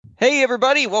Hey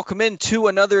everybody, welcome into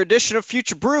another edition of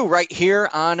Future Brew right here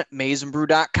on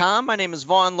MaizenBrew.com. My name is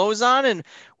Vaughn Lozon, and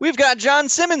we've got John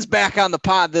Simmons back on the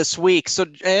pod this week.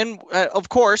 Of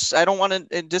course, I don't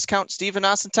want to discount Steven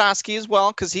Osentoski as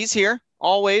well because he's here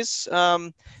always,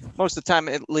 most of the time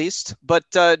at least. But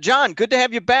John, good to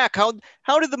have you back.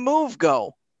 How did the move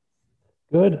go?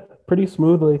 Good, pretty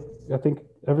smoothly. I think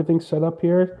everything's set up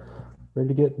here, ready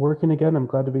to get working again. I'm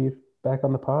glad to be back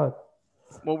on the pod.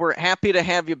 Well, we're happy to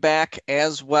have you back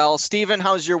as well. Steven,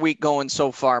 how's your week going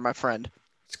so far, my friend?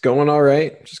 It's going all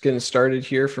right. Just getting started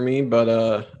here for me,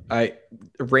 but I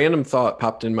a random thought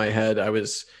popped in my head. I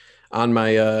was on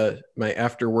my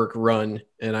after work run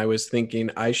and I was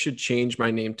thinking I should change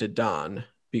my name to Don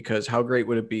because how great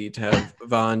would it be to have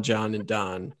Vaughn, John, and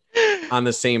Don on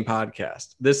the same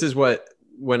podcast? This is what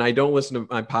when I don't listen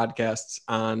to my podcasts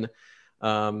on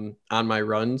my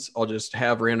runs, I'll just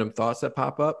have random thoughts that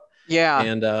pop up. Yeah.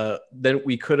 And then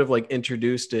we could have like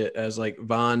introduced it as like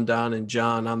Vaughn, Don, and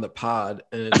John on the pod.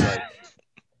 And it's like,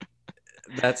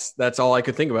 that's all I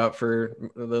could think about for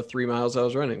the 3 miles I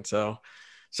was running. So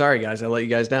sorry, guys, I let you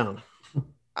guys down.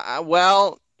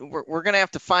 Well, we're going to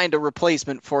have to find a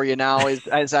replacement for you now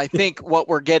as I think what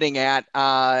we're getting at.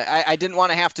 I didn't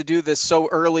want to have to do this so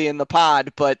early in the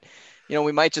pod, but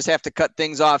we might just have to cut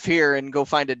things off here and go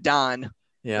find a Don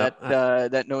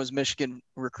that knows Michigan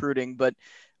recruiting. But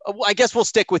I guess we'll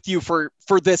stick with you for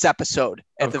this episode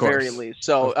at the very least.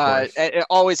 So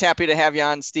always happy to have you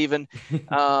on, Steven,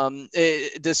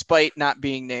 despite not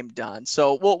being named Don.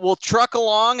 So we'll truck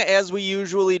along as we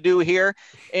usually do here.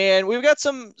 And we've got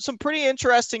some pretty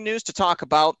interesting news to talk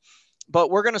about,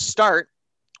 but we're going to start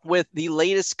with the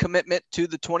latest commitment to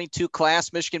the 22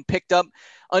 class. Michigan picked up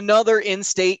another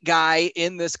in-state guy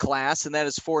in this class, and that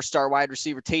is 4-star wide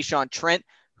receiver Tayshawn Trent,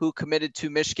 who committed to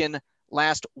Michigan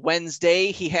last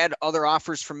Wednesday. He had other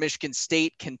offers from Michigan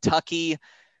State, Kentucky,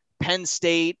 Penn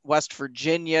State, West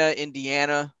Virginia,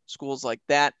 Indiana, schools like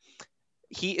that.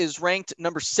 He is ranked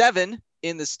number 7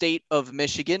 in the state of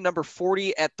Michigan, number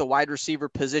 40 at the wide receiver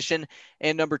position,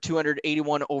 and number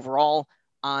 281 overall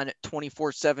on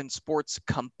 24/7 Sports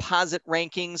composite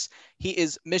rankings. He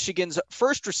is Michigan's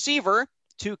first receiver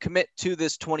to commit to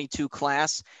this 22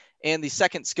 class and the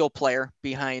second skill player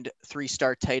behind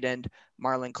 3-star tight end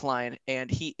Marlon Klein. And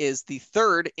he is the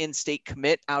third in-state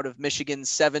commit out of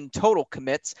Michigan's 7 total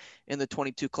commits in the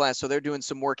 22 class. So they're doing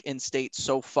some work in-state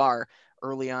so far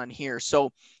early on here.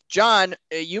 So, John,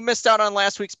 you missed out on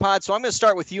last week's pod, so I'm going to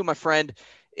start with you, my friend.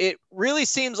 It really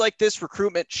seems like this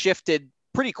recruitment shifted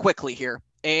pretty quickly here.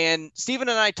 And Steven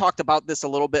and I talked about this a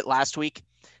little bit last week,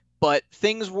 but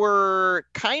things were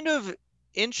kind of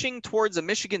inching towards a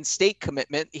Michigan State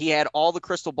commitment. He had all the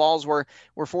crystal balls were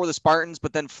for the Spartans,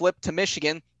 but then flipped to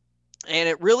Michigan. And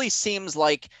it really seems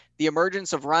like the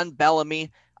emergence of Ron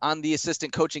Bellamy on the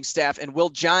assistant coaching staff and Will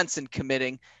Johnson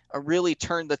committing really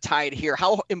turned the tide here.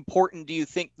 How important do you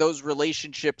think those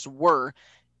relationships were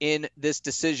in this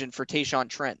decision for Tayshawn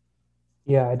Trent?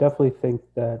 Yeah, I definitely think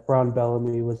that Ron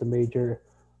Bellamy was a major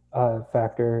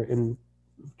factor in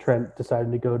Trent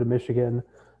deciding to go to Michigan.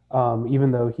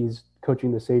 Even though he's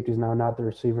coaching the safeties now, not the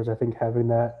receivers, I think having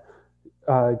that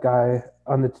guy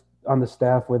on the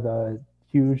staff with a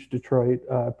huge Detroit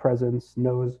presence,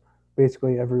 knows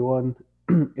basically everyone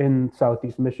in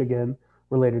Southeast Michigan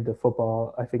related to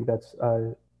football. I think that's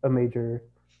a major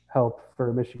help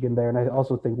for Michigan there. And I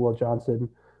also think Will Johnson,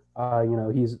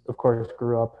 he's of course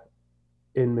grew up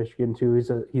in Michigan too. He's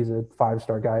a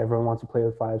 5-star guy. Everyone wants to play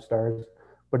with 5 stars,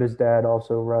 but his dad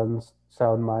also runs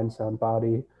Sound Mind, Sound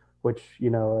Body, which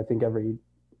I think every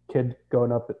kid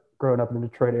growing up in the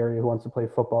Detroit area who wants to play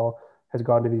football has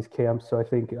gone to these camps. So I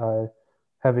think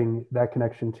having that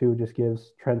connection too just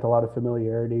gives Trent a lot of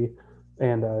familiarity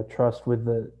and trust with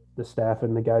the staff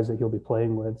and the guys that he'll be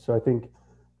playing with. So I think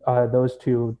those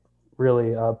two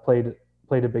really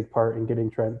played a big part in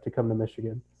getting Trent to come to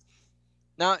Michigan.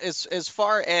 Now, as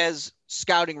far as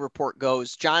scouting report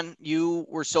goes, John, you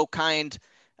were so kind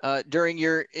during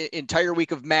your entire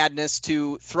week of madness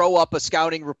to throw up a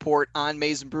scouting report on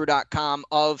MaizenBrew.com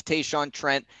of Tayshawn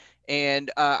Trent. And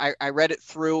I read it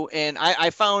through, and I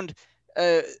found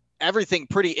everything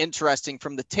pretty interesting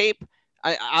from the tape.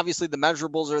 Obviously, the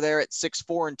measurables are there at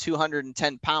 6'4" and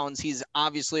 210 pounds. He's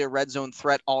obviously a red zone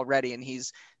threat already, and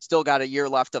he's still got a year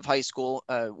left of high school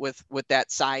with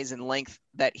that size and length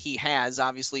that he has.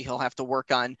 Obviously, he'll have to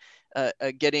work on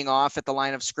getting off at the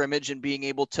line of scrimmage and being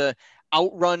able to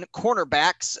outrun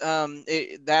cornerbacks.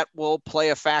 That will play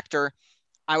a factor,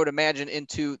 I would imagine,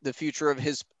 into the future of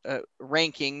his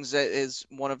rankings is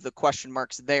one of the question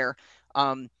marks there.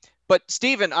 But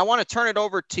Steven, I want to turn it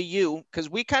over to you because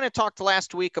we kind of talked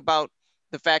last week about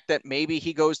the fact that maybe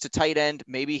he goes to tight end,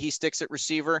 maybe he sticks at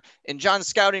receiver. In John's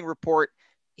scouting report,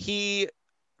 he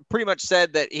pretty much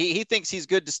said that he thinks he's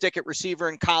good to stick at receiver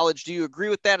in college. Do you agree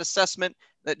with that assessment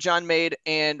that John made?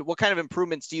 And what kind of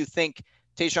improvements do you think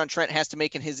Tayshaun Trent has to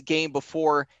make in his game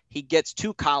before he gets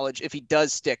to college if he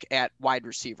does stick at wide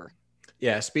receiver?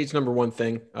 Yeah, speed's number one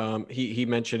thing. He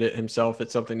mentioned it himself.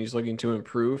 It's something he's looking to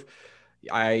improve.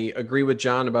 I agree with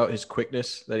John about his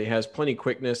quickness, that he has plenty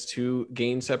quickness to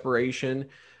gain separation.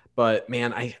 But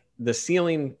man, the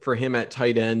ceiling for him at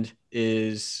tight end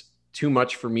is too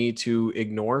much for me to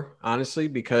ignore, honestly,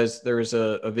 because there is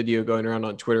a video going around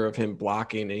on Twitter of him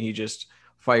blocking, and he just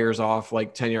fires off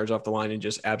like 10 yards off the line and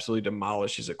just absolutely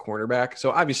demolishes a cornerback.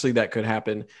 So obviously that could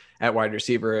happen at wide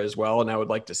receiver as well. And I would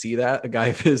like to see that, a guy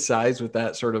of his size with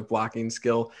that sort of blocking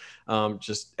skill,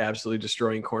 just absolutely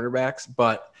destroying cornerbacks.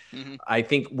 But I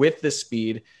think with the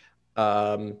speed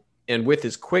and with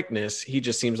his quickness, he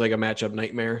just seems like a matchup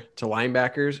nightmare to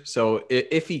linebackers. So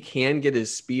if he can get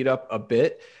his speed up a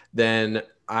bit, then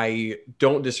I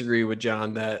don't disagree with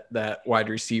John that wide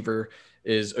receiver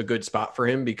is a good spot for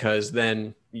him, because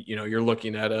then, you're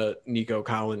looking at a Nico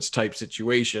Collins type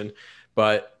situation.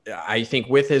 But I think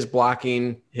with his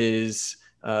blocking, his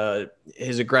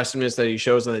aggressiveness that he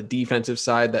shows on the defensive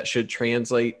side, that should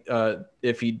translate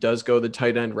if he does go the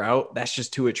tight end route. That's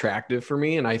just too attractive for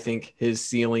me. And I think his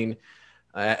ceiling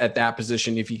at that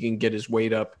position, if he can get his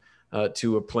weight up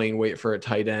to a playing weight for a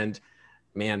tight end,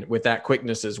 man, with that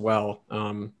quickness as well,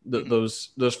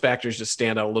 those factors just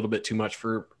stand out a little bit too much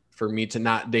for me to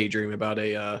not daydream about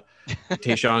a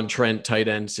Tayshaun Trent tight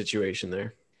end situation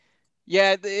there.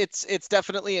 Yeah, it's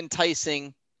definitely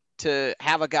enticing to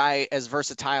have a guy as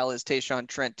versatile as Tayshaun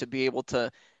Trent to be able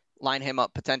to line him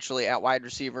up potentially at wide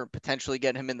receiver, potentially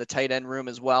get him in the tight end room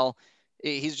as well.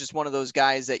 He's just one of those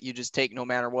guys that you just take no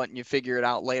matter what, and you figure it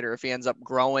out later. If he ends up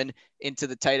growing into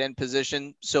the tight end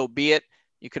position, so be it.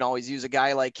 You can always use a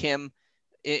guy like him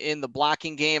in the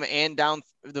blocking game and down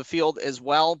the field as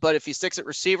well. But if he sticks at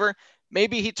receiver,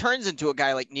 maybe he turns into a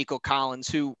guy like Nico Collins,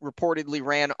 who reportedly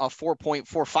ran a 4.45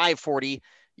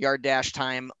 40-yard dash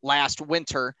time last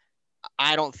winter.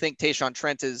 I don't think Tayshaun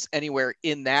Trent is anywhere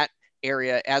in that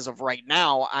area as of right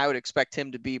now. I would expect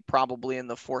him to be probably in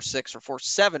the 4.6 or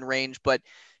 4.7 range. But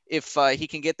if he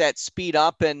can get that speed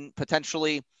up and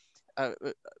potentially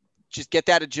just get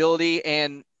that agility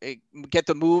and get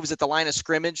the moves at the line of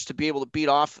scrimmage to be able to beat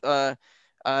off I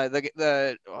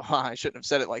shouldn't have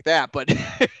said it like that, but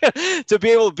to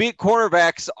be able to beat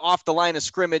cornerbacks off the line of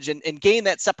scrimmage and gain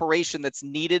that separation that's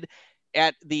needed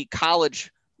at the college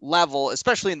level,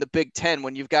 especially in the Big Ten,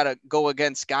 when you've got to go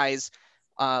against guys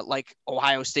like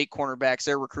Ohio State cornerbacks.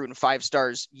 They're recruiting 5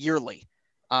 stars yearly.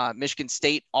 Michigan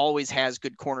State always has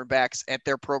good cornerbacks at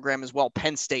their program as well.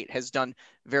 Penn State has done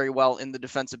very well in the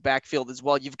defensive backfield as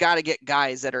well. You've got to get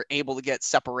guys that are able to get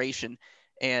separation.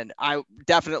 And I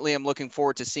definitely am looking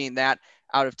forward to seeing that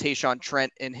out of Tayshaun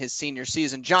Trent in his senior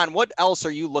season. John, what else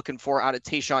are you looking for out of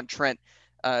Tayshaun Trent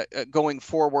going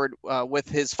forward with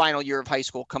his final year of high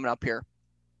school coming up here?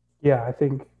 Yeah, I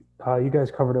think you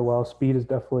guys covered it well. Speed is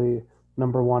definitely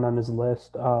number one on his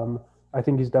list. I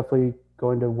think he's definitely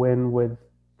going to win with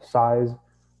size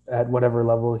at whatever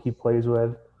level he plays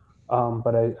with.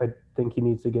 But I think he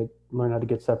needs to learn how to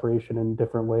get separation in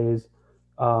different ways.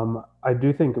 I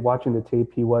do think watching the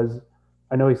tape,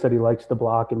 I know he said he likes to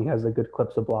block and he has the good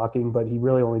clips of blocking, but he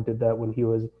really only did that when he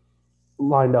was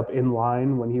lined up in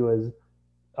line. When he was,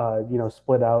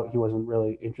 split out, he wasn't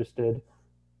really interested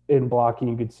in blocking.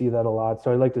 You could see that a lot.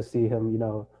 So I'd like to see him,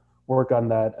 work on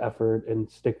that effort and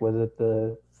stick with it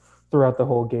throughout the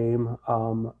whole game.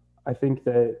 I think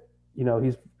that,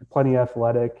 he's plenty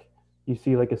athletic. You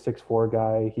see like a 6'4"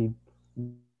 guy, he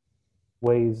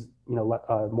weighs,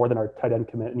 more than our tight end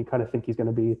commit, and you kind of think he's going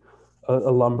to be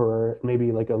a lumberer,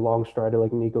 maybe like a long strider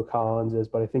like Nico Collins is,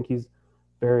 but I think he's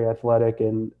very athletic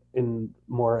and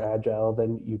more agile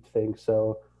than you'd think.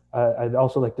 So I'd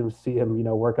also like to see him,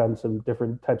 work on some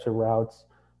different types of routes,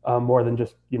 more than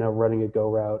just, running a go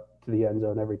route to the end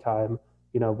zone every time,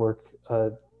 work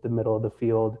the middle of the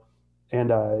field and,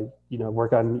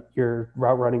 work on your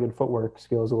route running and footwork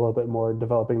skills a little bit more,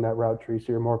 developing that route tree so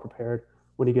you're more prepared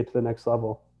when you get to the next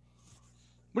level.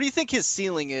 What do you think his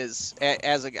ceiling is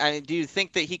do you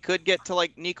think that he could get to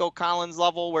like Nico Collins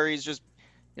level where he's just,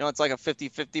 it's like a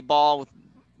 50-50 ball with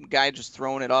a guy just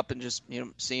throwing it up and just,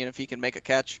 seeing if he can make a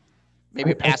catch,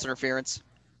 maybe a pass interference?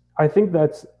 I think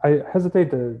I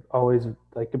hesitate to always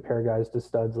like compare guys to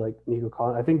studs like Nico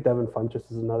Collins. I think Devin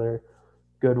Funchess is another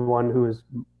good one who is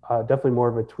definitely more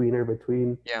of a tweener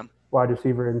between wide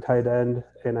receiver and tight end.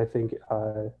 And I think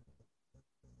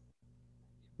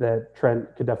that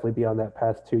Trent could definitely be on that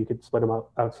path too. You could split him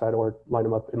out outside or line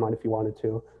him up in line if you wanted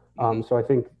to. So I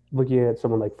think looking at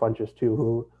someone like Funchess too,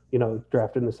 who,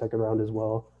 drafted in the second round as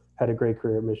well, had a great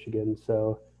career at Michigan.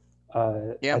 So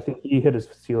Yeah. I think he hit his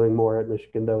ceiling more at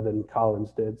Michigan though than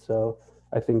Collins did. So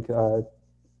I think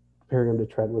comparing him to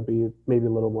Trent would be maybe a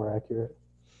little more accurate.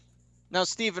 Now,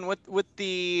 Stephen, with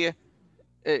the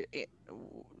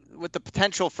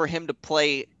potential for him to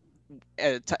play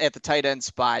at the tight end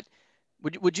spot,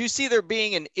 would you see there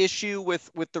being an issue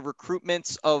with the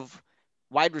recruitments of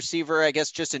wide receiver, I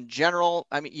guess, just in general?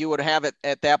 I mean, you would have it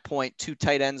at that point, 2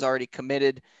 tight ends already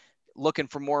committed, looking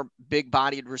for more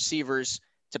big-bodied receivers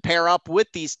to pair up with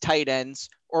these tight ends,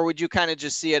 or would you kind of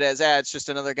just see it as, it's just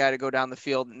another guy to go down the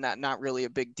field and not really a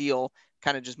big deal,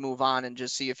 kind of just move on and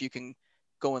just see if you can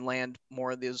go and land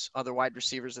more of these other wide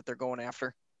receivers that they're going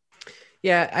after?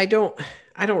 Yeah, I don't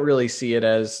really see it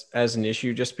as an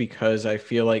issue, just because I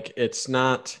feel like it's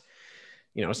not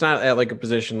at like a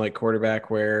position like quarterback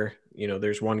where,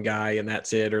 there's one guy and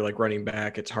that's it, or like running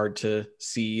back, it's hard to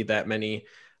see that many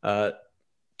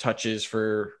touches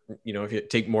for, if you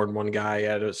take more than one guy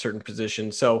at a certain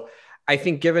position. So I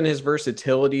think given his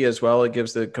versatility as well, it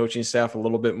gives the coaching staff a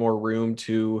little bit more room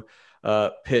to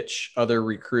pitch other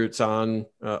recruits on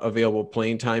available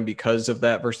playing time because of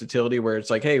that versatility, where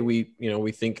it's like, hey, we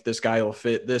think this guy will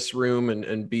fit this room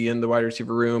and be in the wide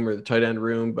receiver room or the tight end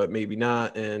room, but maybe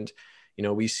not. And,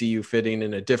 we see you fitting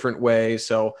in a different way.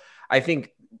 So I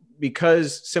think,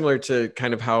 because similar to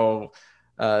kind of how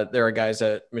there are guys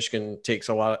that Michigan takes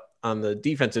a lot on the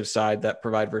defensive side that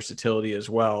provide versatility as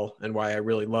well. And why I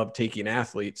really love taking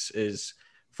athletes is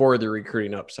for the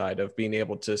recruiting upside of being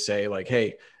able to say like,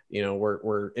 hey,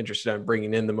 we're interested in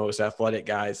bringing in the most athletic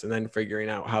guys and then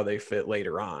figuring out how they fit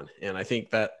later on. And I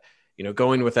think that,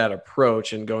 going with that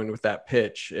approach and going with that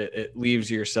pitch, it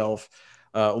leaves yourself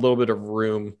a little bit of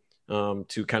room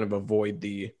to kind of avoid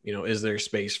the, is there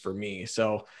space for me?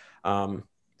 So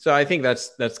I think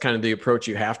that's kind of the approach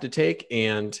you have to take.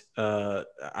 And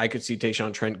I could see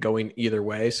Tayshaun Trent going either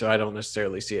way. So I don't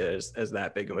necessarily see it as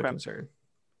that big of a concern.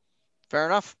 Fair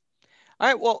enough. All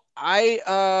right. Well,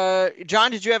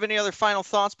 John, did you have any other final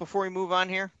thoughts before we move on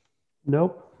here?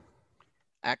 Nope.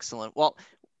 Excellent. Well,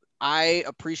 I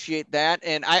appreciate that.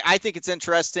 And I think it's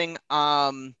interesting.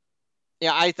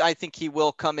 I think he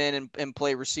will come in and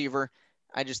play receiver.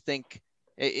 I just think,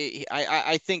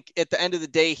 I think at the end of the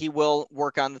day, he will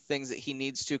work on the things that he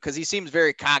needs to, because he seems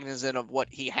very cognizant of what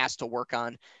he has to work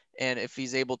on. And if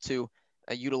he's able to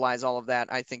utilize all of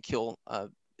that, I think he'll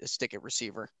stick at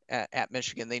receiver at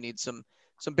Michigan. They need some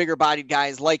bigger bodied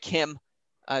guys like him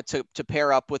to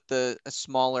pair up with the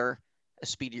smaller,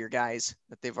 speedier guys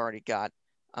that they've already got.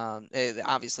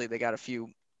 Obviously, they got a few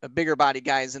bigger body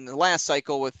guys in the last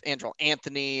cycle with Andrew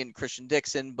Anthony and Christian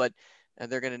Dixon, but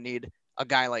they're going to need a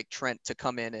guy like Trent to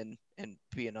come in and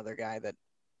be another guy that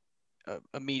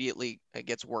immediately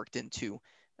gets worked into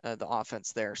the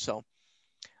offense there. So,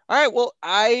 all right, well,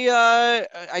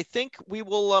 I think we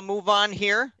will move on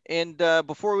here. And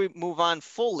before we move on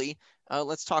fully,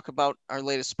 let's talk about our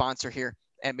latest sponsor here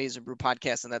at Maize n Brew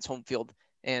Podcast, and that's Homefield.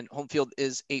 And Homefield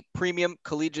is a premium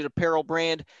collegiate apparel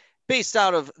brand based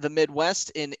out of the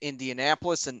Midwest in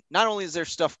Indianapolis. And not only is their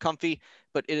stuff comfy,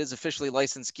 but it is officially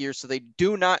licensed gear, so they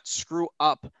do not screw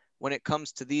up when it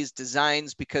comes to these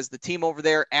designs, because the team over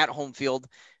there at Homefield,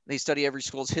 they study every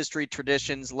school's history,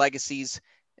 traditions, legacies,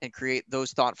 and create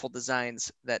those thoughtful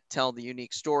designs that tell the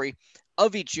unique story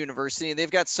of each university. And they've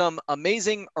got some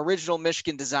amazing original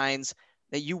Michigan designs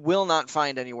that you will not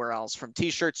find anywhere else, from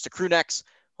t-shirts to crew necks.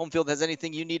 Homefield has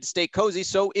anything you need to stay cozy.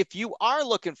 So if you are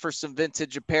looking for some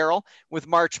vintage apparel with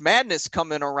March Madness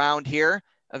coming around here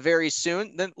very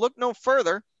soon, then look no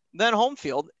further than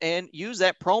Homefield and use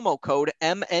that promo code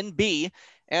MNB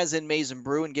as in Maize n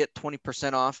Brew and get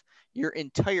 20% off your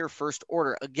entire first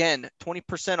order. Again,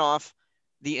 20% off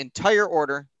the entire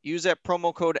order. Use that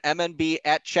promo code MNB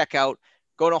at checkout.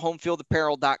 Go to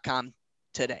homefieldapparel.com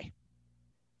today.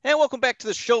 And welcome back to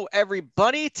the show,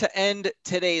 everybody. To end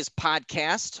today's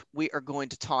podcast, we are going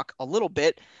to talk a little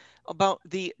bit about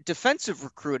the defensive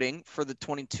recruiting for the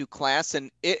 22 class. And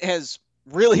it has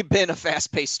really been a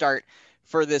fast-paced start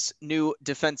for this new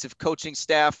defensive coaching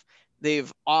staff.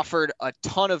 They've offered a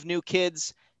ton of new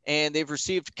kids, and they've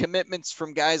received commitments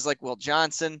from guys like Will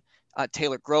Johnson,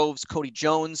 Taylor Groves, Cody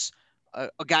Jones,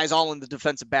 guys all in the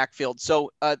defensive backfield. So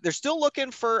they're still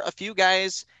looking for a few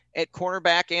guys at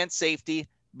cornerback and safety.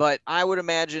 But I would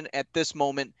imagine at this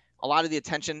moment, a lot of the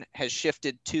attention has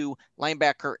shifted to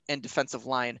linebacker and defensive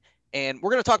line. And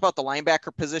we're going to talk about the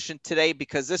linebacker position today,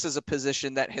 because this is a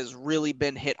position that has really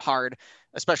been hit hard,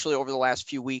 especially over the last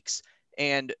few weeks.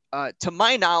 And to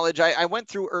my knowledge, I went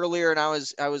through earlier and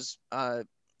I was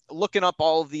looking up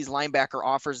all of these linebacker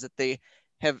offers that they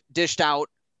have dished out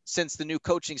since the new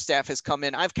coaching staff has come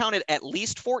in. I've counted at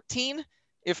least 14,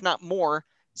 if not more,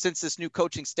 since this new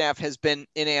coaching staff has been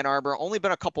in Ann Arbor, only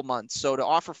been a couple months. So to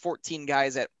offer 14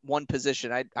 guys at one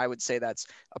position, I would say that's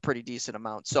a pretty decent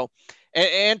amount. So,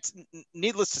 and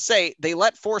needless to say, they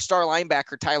let 4-star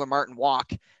linebacker Tyler Martin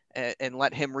walk and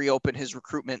let him reopen his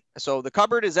recruitment. So the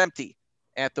cupboard is empty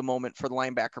at the moment for the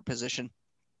linebacker position.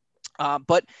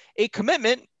 But a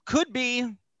commitment could be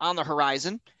on the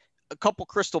horizon. A couple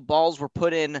crystal balls were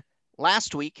put in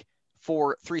last week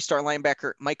for 3-star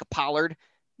linebacker Micah Pollard.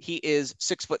 He is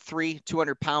 6'3",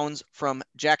 200 pounds from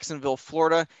Jacksonville,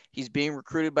 Florida. He's being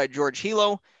recruited by George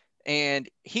Hilo, and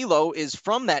Hilo is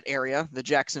from that area, the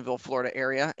Jacksonville, Florida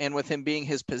area. And with him being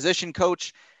his position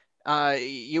coach,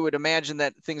 you would imagine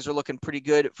that things are looking pretty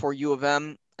good for U of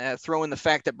M. Throw in the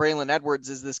fact that Braylon Edwards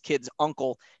is this kid's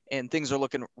uncle, and things are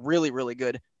looking really, really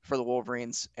good for the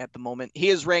Wolverines at the moment. He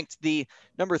is ranked the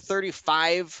number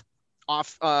 35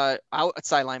 outside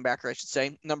linebacker, I should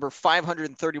say, number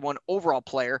 531 overall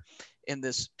player in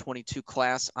this 22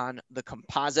 class on the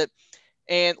composite.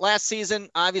 And last season,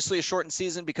 obviously a shortened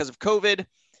season because of COVID,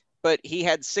 but he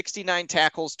had 69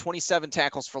 tackles, 27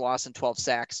 tackles for loss, and 12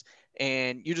 sacks.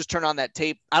 And you just turn on that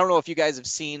tape. I don't know if you guys have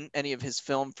seen any of his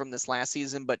film from this last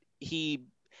season, but he,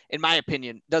 in my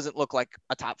opinion, doesn't look like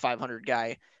a top 500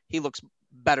 guy. He looks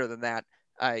better than that.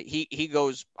 He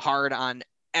goes hard on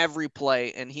every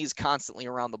play, and he's constantly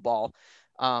around the ball.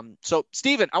 So,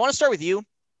 Steven, I want to start with you.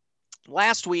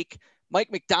 Last week,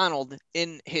 Mike Macdonald,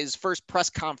 in his first press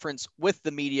conference with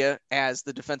the media as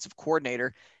the defensive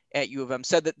coordinator at U of M,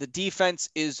 said that the defense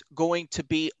is going to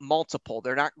be multiple.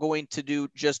 They're not going to do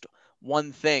just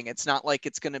one thing. It's not like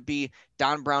it's going to be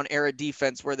Don Brown era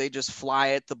defense where they just fly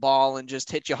at the ball and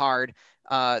just hit you hard.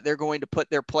 They're going to put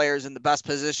their players in the best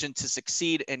position to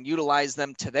succeed and utilize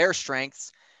them to their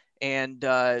strengths. And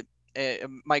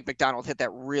Mike Macdonald hit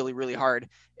that really, really hard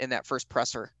in that first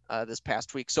presser this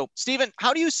past week. So, Steven,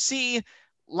 how do you see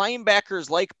linebackers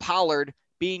like Pollard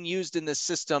being used in this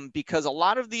system? Because a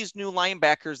lot of these new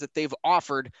linebackers that they've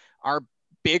offered are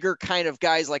bigger kind of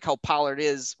guys, like how Pollard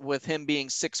is, with him being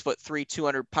 6'3",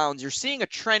 200 pounds. You're seeing a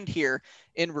trend here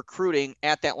in recruiting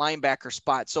at that linebacker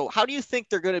spot. So how do you think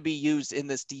they're going to be used in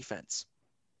this defense?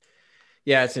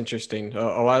 Yeah, it's interesting.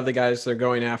 A lot of the guys they're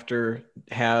going after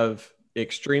have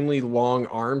extremely long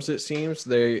arms, it seems.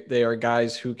 They are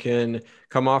guys who can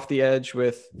come off the edge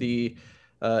with the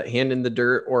hand in the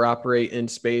dirt or operate in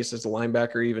space as a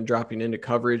linebacker, even dropping into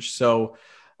coverage. So,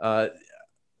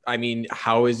 I mean,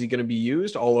 how is he going to be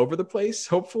used? All over the place,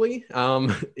 hopefully.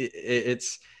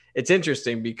 It's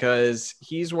interesting because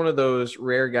he's one of those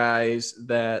rare guys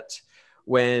that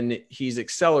when he's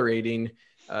accelerating,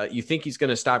 you think he's going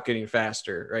to stop getting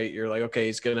faster, right? You're like, okay,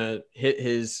 he's going to hit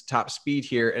his top speed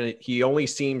here. And he only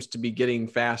seems to be getting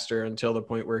faster until the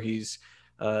point where he's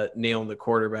nailing the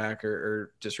quarterback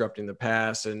or disrupting the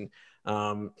pass. And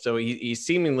so he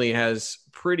seemingly has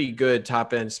pretty good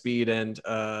top end speed. And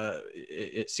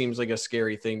it seems like a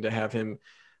scary thing to have him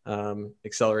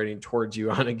accelerating towards you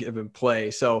on a given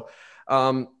play. So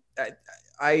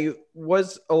I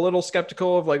was a little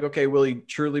skeptical of like, okay, will he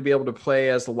truly be able to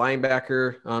play as the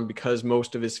linebacker? Because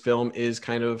most of his film is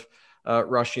kind of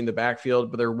rushing the backfield,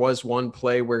 but there was one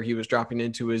play where he was dropping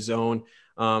into his zone,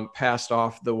 passed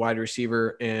off the wide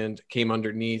receiver and came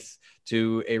underneath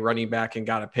to a running back and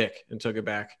got a pick and took it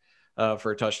back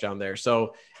for a touchdown there.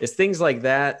 So it's things like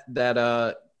that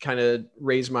kind of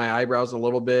raised my eyebrows a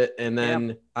little bit. And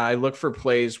then I look for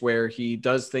plays where he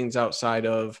does things outside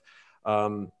of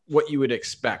what you would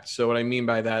expect. So what I mean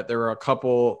by that, there are a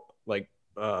couple like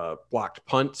blocked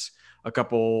punts, a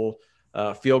couple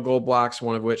field goal blocks,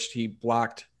 one of which he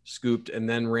blocked, scooped, and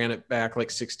then ran it back like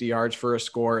 60 yards for a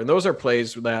score. And those are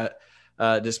plays that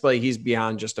display he's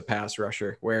beyond just a pass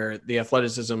rusher, where the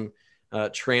athleticism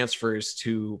transfers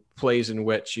to plays in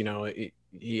which, you know,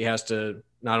 he has to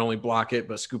not only block it,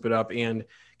 but scoop it up and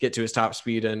get to his top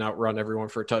speed and outrun everyone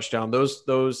for a touchdown. Those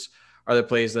are the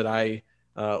plays that I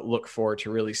look for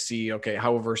to really see, okay,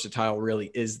 how versatile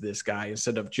really is this guy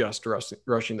instead of just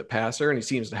rushing the passer. And he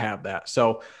seems to have that.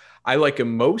 So I like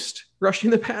him most rushing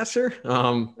the passer.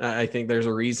 I think there's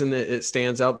a reason that it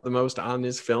stands out the most on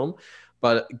his film,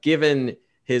 but given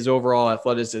his overall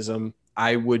athleticism,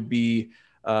 I would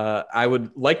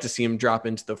like to see him drop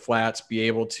into the flats, be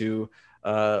able to,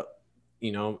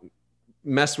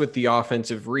 mess with the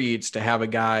offensive reads, to have a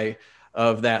guy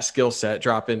of that skill set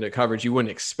drop into coverage. You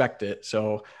wouldn't expect it.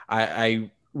 So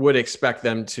I would expect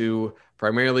them to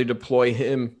primarily deploy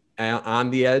him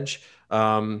on the edge,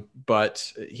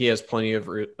 But he has plenty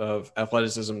of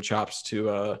athleticism chops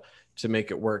to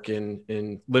make it work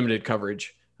in limited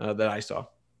coverage that I saw.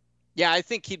 Yeah, I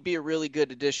think he'd be a really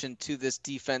good addition to this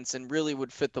defense and really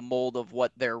would fit the mold of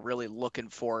what they're really looking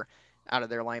for out of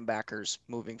their linebackers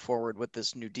moving forward with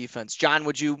this new defense. John,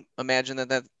 would you imagine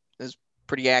that is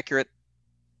pretty accurate?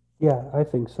 Yeah, I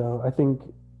think so. I think,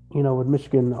 when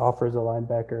Michigan offers a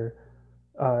linebacker,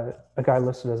 a guy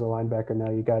listed as a linebacker now,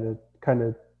 you got to kind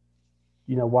of,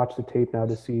 watch the tape now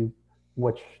to see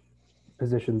which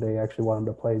position they actually want him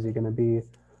to play. Is he going to be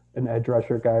an edge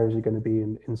rusher guy, or is he going to be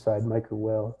an inside Micah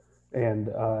Will? And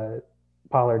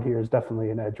Pollard here is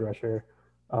definitely an edge rusher.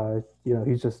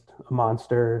 He's just a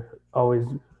monster, always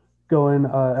going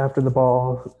after the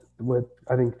ball with,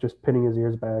 I think, just pinning his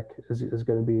ears back is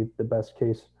going to be the best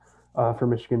case for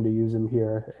Michigan to use him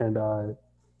here. And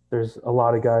there's a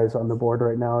lot of guys on the board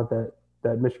right now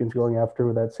that Michigan's going after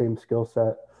with that same skill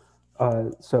set.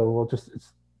 So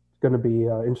it's going to be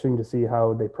interesting to see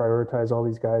how they prioritize all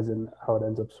these guys and how it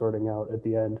ends up sorting out at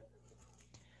the end.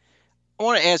 I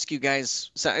want to ask you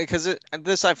guys, because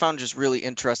this I found just really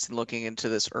interesting looking into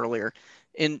this earlier.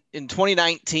 In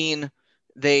 2019,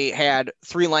 they had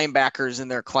 3 linebackers in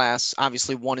their class.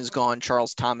 Obviously, one is gone.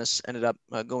 Charles Thomas ended up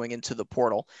going into the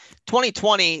portal.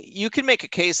 2020, you can make a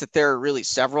case that there are really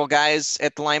several guys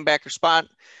at the linebacker spot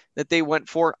that they went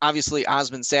for. Obviously,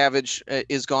 Osmond Savage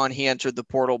is gone. He entered the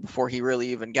portal before he really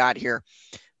even got here.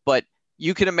 But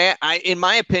you can imagine, in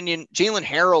my opinion, Jalen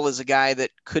Harrell is a guy that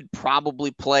could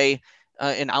probably play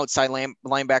an outside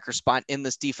linebacker spot in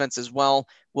this defense as well.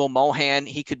 Will Mohan,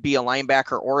 he could be a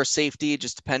linebacker or a safety,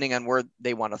 just depending on where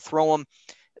they want to throw him.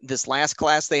 This last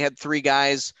class, they had 3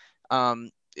 guys.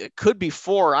 It could be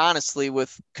 4, honestly,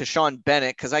 with Kashawn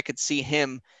Bennett, because I could see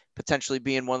him potentially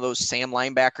being one of those Sam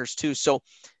linebackers too. So,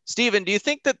 Steven, do you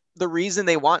think that the reason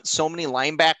they want so many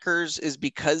linebackers is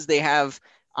because they have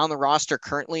on the roster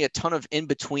currently a ton of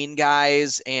in-between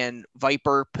guys and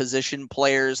Viper position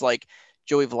players like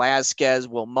Joey Velasquez,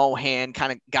 Will Mohan,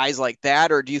 kind of guys like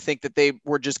that? Or do you think that they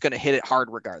were just going to hit it hard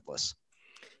regardless?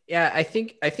 Yeah, I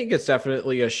think it's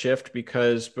definitely a shift,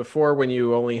 because before, when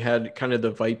you only had kind of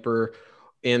the Viper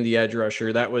and the edge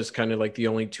rusher, that was kind of like the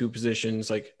only 2 positions,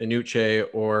 like Anuche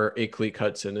or Akleek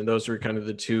Hudson. And those were kind of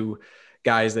the 2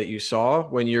 guys that you saw.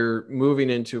 When you're moving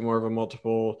into more of a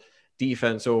multiple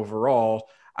defense overall,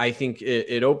 I think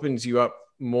it opens you up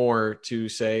more to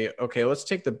say, okay, let's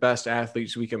take the best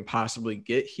athletes we can possibly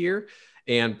get here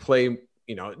and play,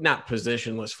 not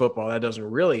positionless football. That doesn't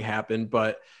really happen,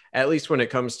 but at least when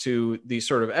it comes to these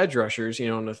sort of edge rushers, in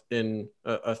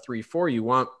a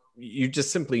 3-4, you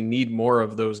just simply need more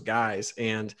of those guys.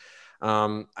 And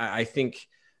I think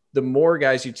the more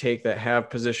guys you take that have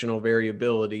positional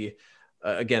variability,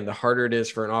 again, the harder it is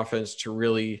for an offense to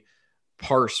really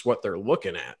parse what they're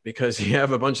looking at, because you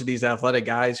have a bunch of these athletic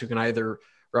guys who can either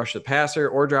rush the passer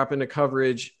or drop into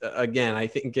coverage. Again, I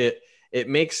think it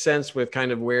makes sense with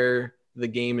kind of where the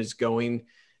game is going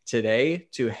today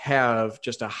to have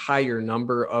just a higher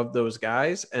number of those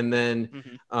guys and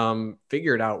then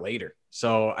figure it out later.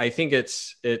 So I think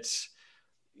it's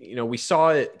we saw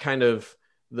it kind of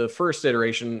the first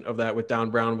iteration of that with Don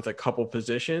Brown with a couple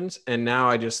positions. And now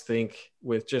I just think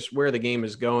with just where the game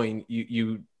is going,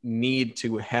 you need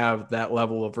to have that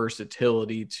level of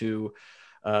versatility to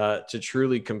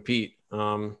truly compete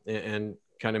and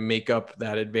kind of make up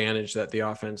that advantage that the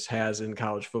offense has in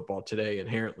college football today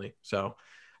inherently. So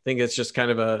I think it's just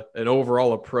kind of an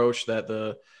overall approach that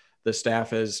the staff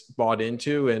has bought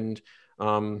into, and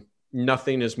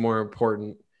nothing is more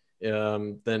important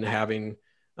than having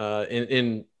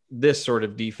in this sort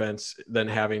of defense than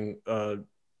having a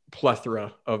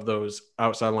plethora of those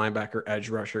outside linebacker, edge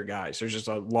rusher guys. There's just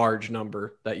a large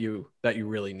number that you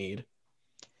really need.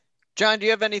 John, do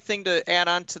you have anything to add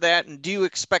on to that? And do you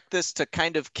expect this to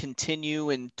kind of continue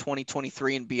in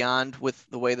 2023 and beyond with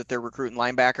the way that they're recruiting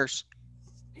linebackers?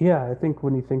 Yeah, I think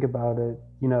when you think about it,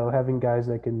 having guys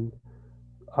that can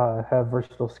have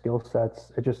versatile skill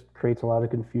sets, it just creates a lot of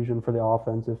confusion for the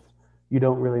offense if you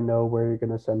don't really know where you're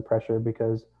going to send pressure,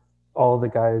 because all of the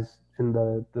guys in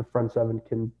the front 7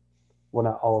 can, well,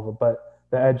 not all of them, but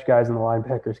the edge guys and the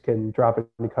linebackers can drop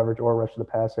into coverage or rush the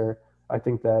passer. I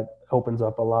think that opens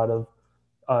up a lot of,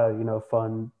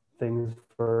 fun things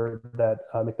for that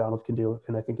McDonald's can do.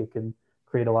 And I think it can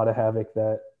create a lot of havoc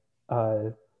that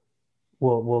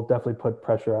will definitely put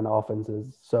pressure on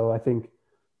offenses. So I think,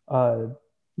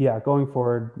 going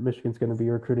forward, Michigan's going to be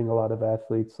recruiting a lot of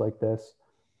athletes like this.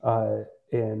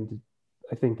 And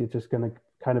I think it's just going to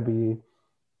kind of be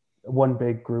one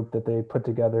big group that they put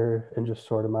together and just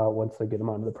sort them out once they get them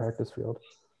onto the practice field.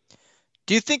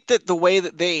 Do you think that the way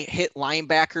that they hit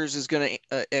linebackers is going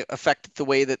to affect the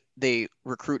way that they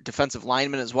recruit defensive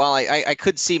linemen as well? I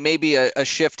could see maybe a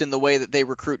shift in the way that they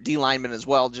recruit D linemen as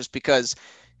well, just because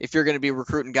if you're going to be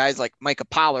recruiting guys like Micah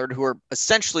Pollard, who are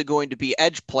essentially going to be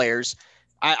edge players,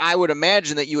 I would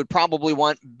imagine that you would probably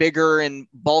want bigger and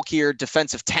bulkier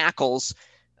defensive tackles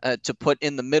to put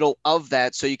in the middle of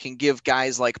that, so you can give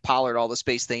guys like Pollard all the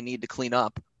space they need to clean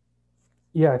up.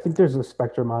 Yeah, I think there's a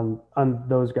spectrum on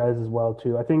those guys as well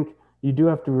too. I think you do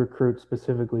have to recruit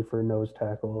specifically for nose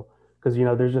tackle because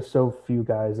there's just so few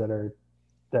guys that are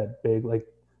that big, like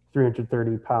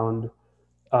 330-pound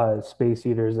space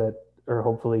eaters that are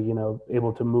hopefully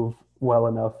able to move well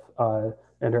enough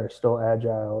and are still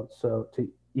agile, so to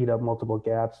eat up multiple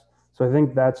gaps. So I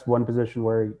think that's one position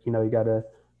where you got to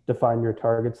define your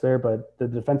targets there. But the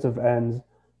defensive ends,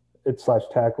 it's slash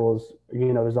tackles,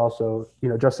 there's also,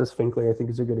 Justice Finkley, I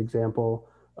think, is a good example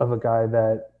of a guy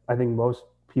that I think most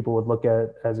people would look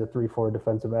at as a 3-4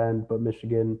 defensive end, but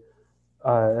Michigan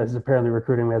is apparently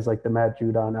recruiting him as like the Matt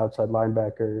Judon outside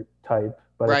linebacker type.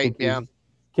 But right, I think he's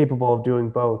capable of doing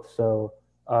both. So,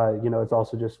 it's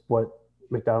also just what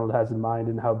McDonald has in mind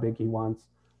and how big he wants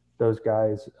those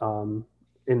guys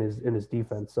in his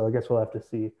defense. So I guess we'll have to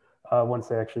see once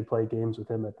they actually play games with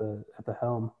him at the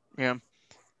helm. Yeah.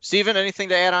 Steven, anything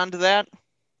to add on to that?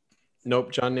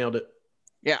 Nope, John nailed it.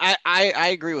 Yeah, I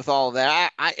agree with all of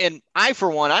that. I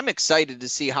for one, I'm excited to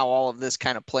see how all of this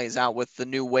kind of plays out with the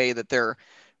new way that they're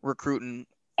recruiting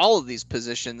all of these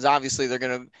positions. Obviously,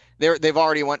 they've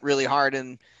already went really hard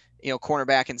in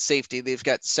cornerback and safety. They've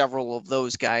got several of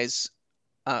those guys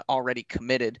already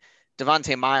committed.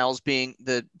 Devontae Miles being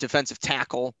the defensive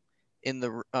tackle in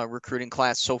the recruiting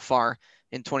class so far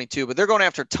in 22, but they're going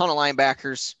after a ton of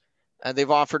linebackers.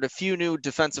 They've offered a few new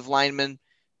defensive linemen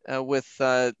with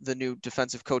the new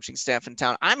defensive coaching staff in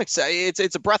town. I'm excited.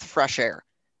 It's a breath of fresh air,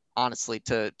 honestly,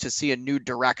 to see a new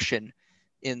direction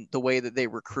in the way that they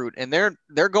recruit. And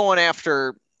they're going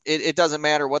after it. It doesn't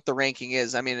matter what the ranking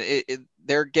is. I mean,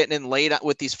 they're getting in late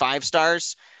with these 5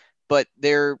 stars, but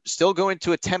they're still going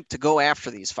to attempt to go after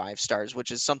these 5 stars,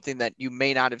 which is something that you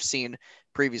may not have seen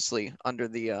previously under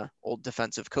the old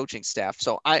defensive coaching staff.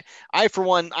 So I for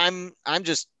one, I'm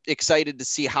just excited to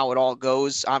see how it all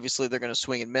goes. Obviously, they're going to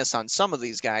swing and miss on some of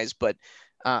these guys, but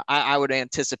I would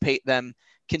anticipate them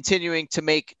continuing to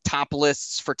make top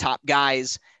lists for top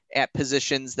guys at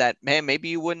positions that, man, maybe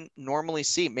you wouldn't normally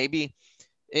see. Maybe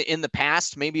in the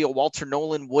past, maybe a Walter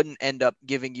Nolan wouldn't end up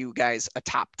giving you guys a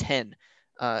top 10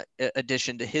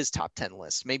 addition to his top 10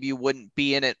 list. Maybe you wouldn't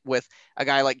be in it with a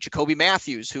guy like Jacoby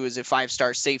Matthews, who is a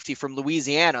 5-star safety from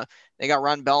Louisiana. They got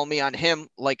Ron Bellamy on him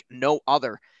like no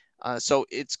other. So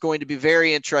it's going to be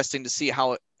very interesting to see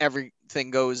how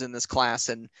everything goes in this class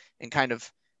and kind of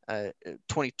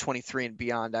 2023 and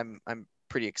beyond. I'm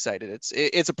pretty excited.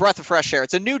 It's a breath of fresh air.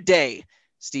 It's a new day,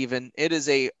 Stephen. It is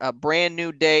a brand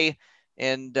new day,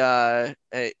 and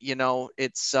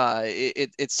it's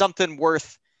something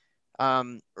worth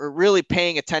really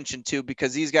paying attention to,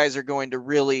 because these guys are going to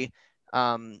really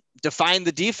define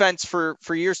the defense for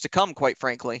years to come, quite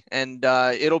frankly. And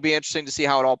it'll be interesting to see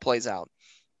how it all plays out.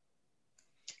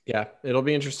 Yeah, it'll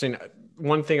be interesting.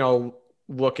 One thing I'll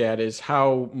look at is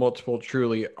how multiple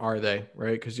truly are they,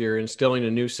 right? Because you're instilling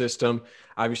a new system.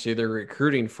 Obviously, they're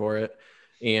recruiting for it,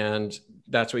 and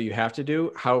that's what you have to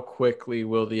do. How quickly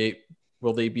will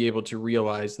they be able to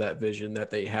realize that vision that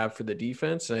they have for the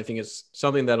defense? And I think it's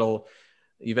something that'll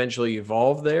eventually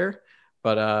evolve there.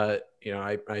 But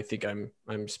I think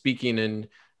I'm speaking in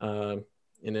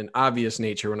an obvious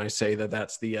nature when I say that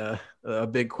that's a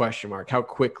big question mark. How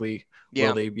quickly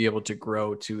will they be able to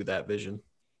grow to that vision?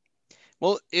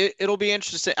 Well, it'll be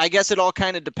interesting. I guess it all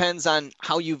kind of depends on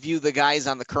how you view the guys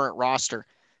on the current roster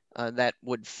that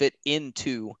would fit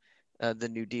into the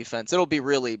new defense. It'll be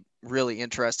really, really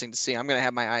interesting to see. I'm going to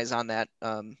have my eyes on that,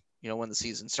 when the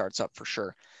season starts up for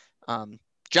sure.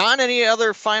 John, any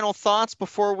other final thoughts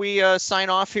before we sign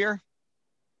off here?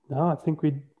 No, I think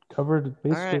we covered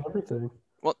basically everything.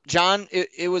 Well, John,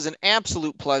 it was an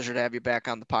absolute pleasure to have you back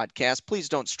on the podcast. Please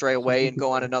don't stray away and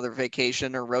go on another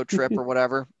vacation or road trip or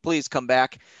whatever. Please come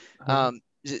back.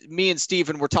 Me and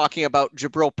Steven were talking about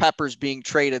Jabril Peppers being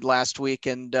traded last week,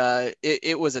 and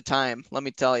it was a time, let me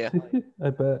tell you.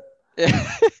 I bet.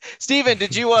 Steven,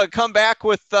 did you come back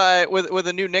with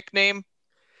a new nickname?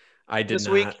 I did this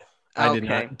not. Week? I did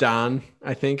not. Don,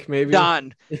 I think maybe.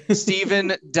 Don.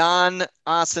 Steven Don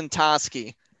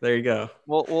Osentoski. There you go.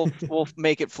 We'll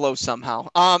make it flow somehow.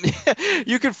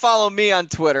 You can follow me on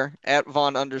Twitter at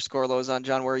Vaughn_Lozon.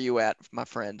 John, where are you at, my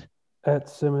friend? At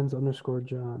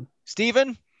Simmons_John.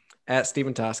 Steven? At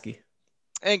Steven Toski.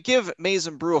 And give Maize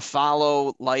n Brew a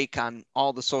follow, like on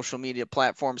all the social media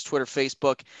platforms, Twitter,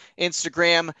 Facebook,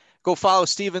 Instagram. Go follow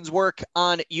Steven's work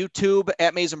on YouTube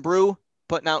at Maize n Brew,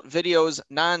 putting out videos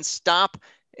nonstop.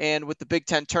 And with the Big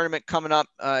Ten tournament coming up,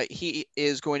 he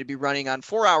is going to be running on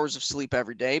 4 hours of sleep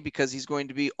every day because he's going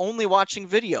to be only watching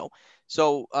video.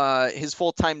 So his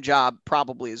full-time job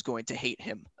probably is going to hate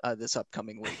him this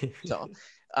upcoming week. So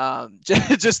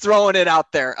just throwing it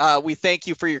out there. We thank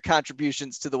you for your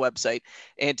contributions to the website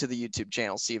and to the YouTube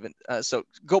channel, Steven. So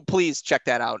go please check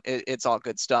that out. It's all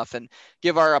good stuff. And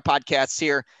give our podcasts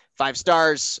here 5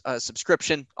 stars,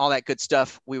 subscription, all that good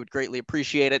stuff. We would greatly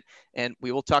appreciate it. And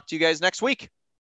we will talk to you guys next week.